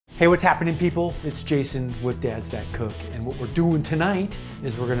Hey, what's happening, people? It's Jason with Dad's That Cook, and what we're doing tonight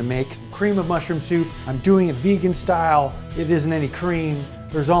is we're gonna make some cream of mushroom soup. I'm doing it vegan style. It isn't any cream.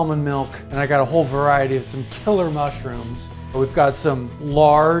 There's almond milk, and I got a whole variety of some killer mushrooms. We've got some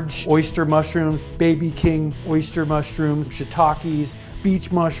large oyster mushrooms, baby king oyster mushrooms, shiitakes,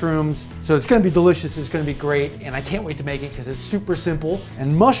 beach mushrooms. So it's gonna be delicious, it's gonna be great, and I can't wait to make it because it's super simple,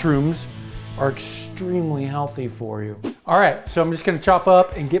 and mushrooms are extremely healthy for you. All right, so I'm just gonna chop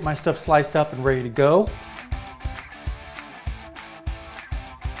up and get my stuff sliced up and ready to go.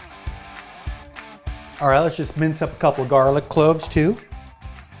 All right, let's just mince up a couple of garlic cloves too.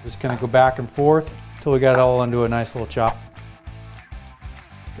 Just gonna go back and forth until we got it all into a nice little chop.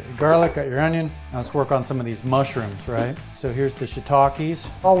 Got your garlic, got your onion. Now let's work on some of these mushrooms, right? So here's the shiitakes.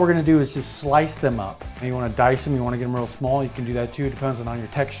 All we're gonna do is just slice them up. And you wanna dice them, you wanna get them real small, you can do that too. It depends on your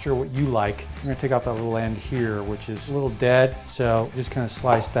texture, what you like. I'm gonna take off that little end here, which is a little dead. So just kind of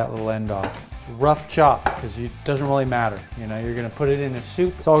slice that little end off. It's a rough chop, because it doesn't really matter. You know, you're gonna put it in a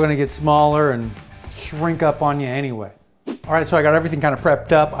soup. It's all gonna get smaller and shrink up on you anyway. All right, so I got everything kind of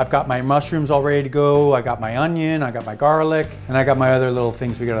prepped up. I've got my mushrooms all ready to go. I got my onion, I got my garlic, and I got my other little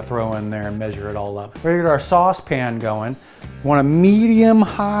things we gotta throw in there and measure it all up. We're gonna get our saucepan going. We want a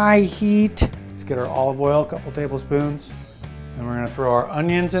medium-high heat. Let's get our olive oil, a couple tablespoons. And we're gonna throw our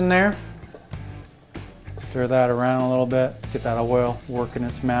onions in there. Stir that around a little bit. Get that oil working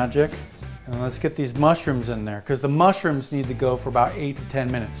its magic. And let's get these mushrooms in there, because the mushrooms need to go for about 8 to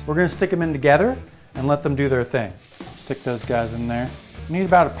 10 minutes. We're gonna stick them in together and let them do their thing. Stick those guys in there. You need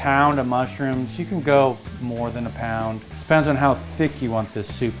about a pound of mushrooms. You can go more than a pound. Depends on how thick you want this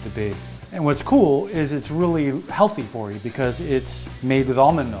soup to be. And what's cool is it's really healthy for you because it's made with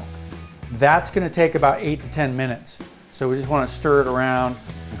almond milk. That's gonna take about 8 to 10 minutes. So we just wanna stir it around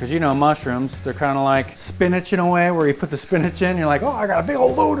because you know mushrooms, they're kind of like spinach in a way where you put the spinach in, you're like, oh, I got a big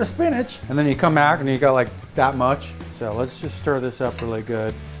old load of spinach. And then you come back and you got like that much. So let's just stir this up really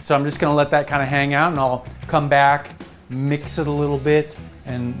good. So I'm just gonna let that kind of hang out and I'll come back, mix it a little bit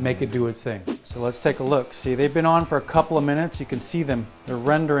and make it do its thing. So let's take a look. See, they've been on for a couple of minutes. You can see them. They're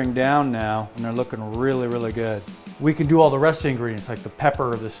rendering down now and they're looking really, really good. We can do all the rest of the ingredients like the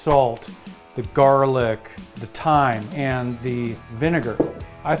pepper, the salt, the garlic, the thyme, and the vinegar.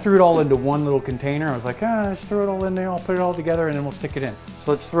 I threw it all into one little container. I was like, just throw it all in there. I'll put it all together and then we'll stick it in.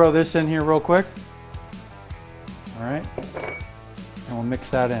 So let's throw this in here real quick. All right, and we'll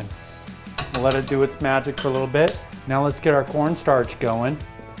mix that in. We'll let it do its magic for a little bit. Now let's get our cornstarch going.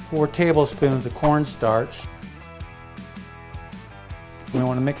 4 tablespoons of cornstarch. We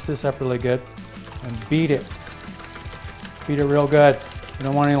want to mix this up really good and beat it. Beat it real good. We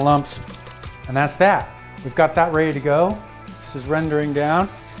don't want any lumps. And that's that. We've got that ready to go. This is rendering down.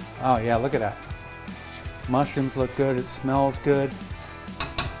 Oh yeah, look at that. Mushrooms look good, it smells good.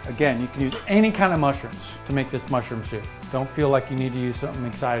 Again, you can use any kind of mushrooms to make this mushroom soup. Don't feel like you need to use something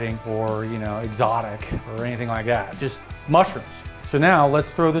exciting or, you know, exotic or anything like that. Just mushrooms. So now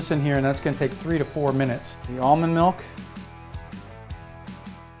let's throw this in here and that's gonna take 3 to 4 minutes. The almond milk.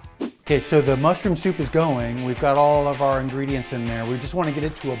 Okay, so the mushroom soup is going. We've got all of our ingredients in there. We just wanna get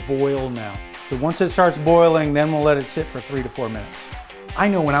it to a boil now. So once it starts boiling, then we'll let it sit for 3 to 4 minutes. I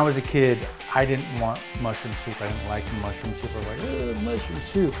know when I was a kid, I didn't want mushroom soup. I didn't like mushroom soup. I was like, ugh, mushroom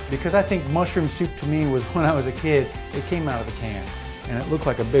soup. Because I think mushroom soup to me was when I was a kid, it came out of the can and it looked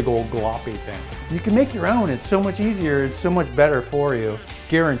like a big old gloppy thing. You can make your own. It's so much easier. It's so much better for you.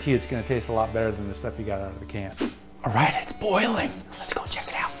 Guarantee it's gonna taste a lot better than the stuff you got out of the can. All right, it's boiling. Let's go check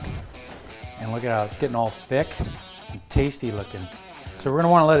it out. And look at how it's getting all thick and tasty looking. So we're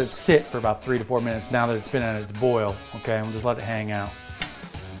gonna wanna let it sit for about 3 to 4 minutes now that it's been at its boil, okay? And we'll just let it hang out.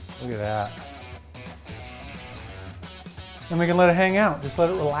 Look at that. Then we can let it hang out. Just let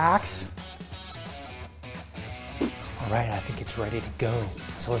it relax. All right, I think it's ready to go.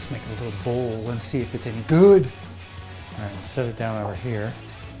 So let's make a little bowl and see if it's any good. All right, let's set it down over here.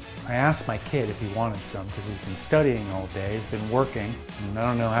 I asked my kid if he wanted some because he's been studying all day. He's been working. And I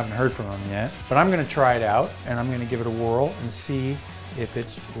don't know, I haven't heard from him yet. But I'm gonna try it out and I'm gonna give it a whirl and see if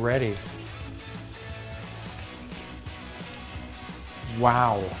it's ready.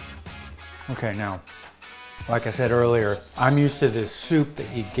 Wow. Okay, now, like I said earlier, I'm used to this soup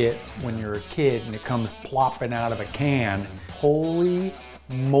that you get when you're a kid and it comes plopping out of a can. Holy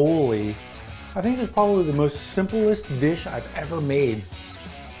moly. I think it's probably the most simplest dish I've ever made,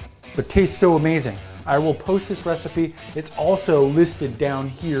 but tastes so amazing. I will post this recipe. It's also listed down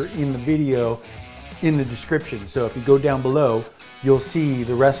here in the video in the description. So if you go down below, you'll see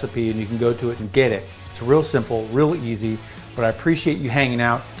the recipe and you can go to it and get it. It's real simple, real easy. But I appreciate you hanging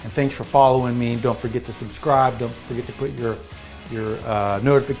out and thanks for following me. Don't forget to subscribe. Don't forget to put your your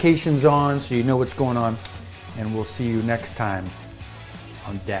notifications on so you know what's going on. And we'll see you next time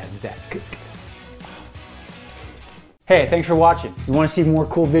on Dad's That Cook. Hey, thanks for watching. You want to see more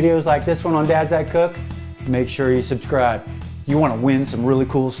cool videos like this one on Dad's That Cook? Make sure you subscribe. You want to win some really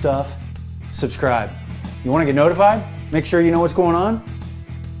cool stuff? Subscribe. You want to get notified? Make sure you know what's going on?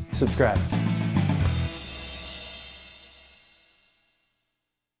 Subscribe.